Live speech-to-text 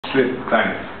split, bang.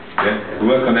 Yeah, we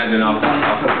work on that then after.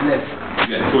 Left.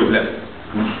 Yeah, towards left.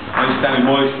 I'm standing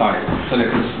more side, so they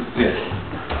can, yeah.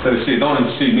 So they see, don't want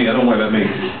them to see me, I don't worry about me.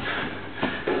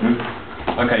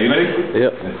 Okay, you ready?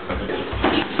 Yep.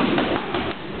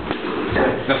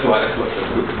 That's all right, that's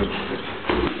good.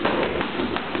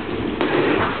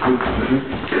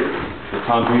 The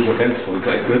time to use your pencil, we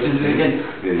got it good. Is it again?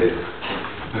 Yeah.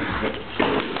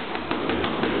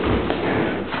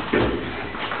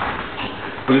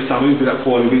 Well, this time we do that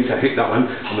 4 on the beat, I hit that one,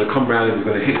 I'm going to come round and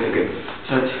we're going to hit it again.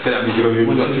 So that means you're going to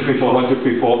do 1, 2, 3, 4, 1, 2,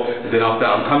 3, 4, and then after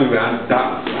that I'm coming round,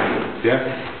 that, yeah?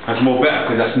 That's more better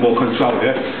because that's more control,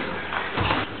 yeah?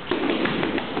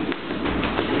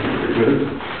 Good.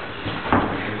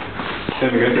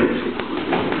 There we go.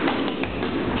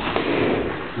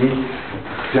 Good.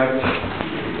 Jab.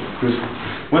 Good.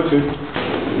 1, 2.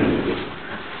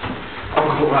 Oh,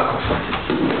 right across.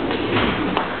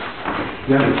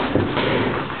 Yeah.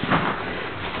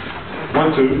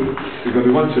 1, 2. You're going to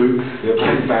do 1, 2. Yeah,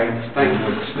 bang, bang, bang.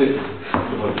 Split.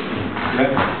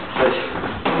 Yeah.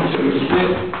 1, 2.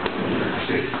 Split.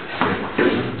 Split.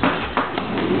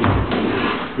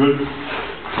 Good.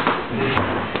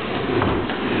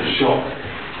 Shot.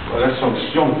 Well, that sounds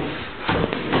strong.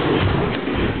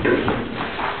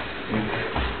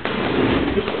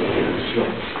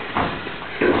 Shot.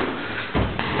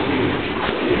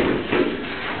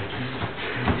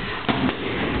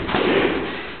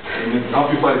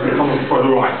 Everybody can come up for the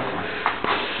right.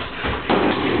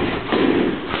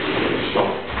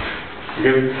 Stop.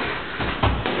 Again.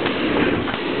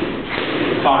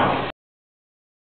 Time.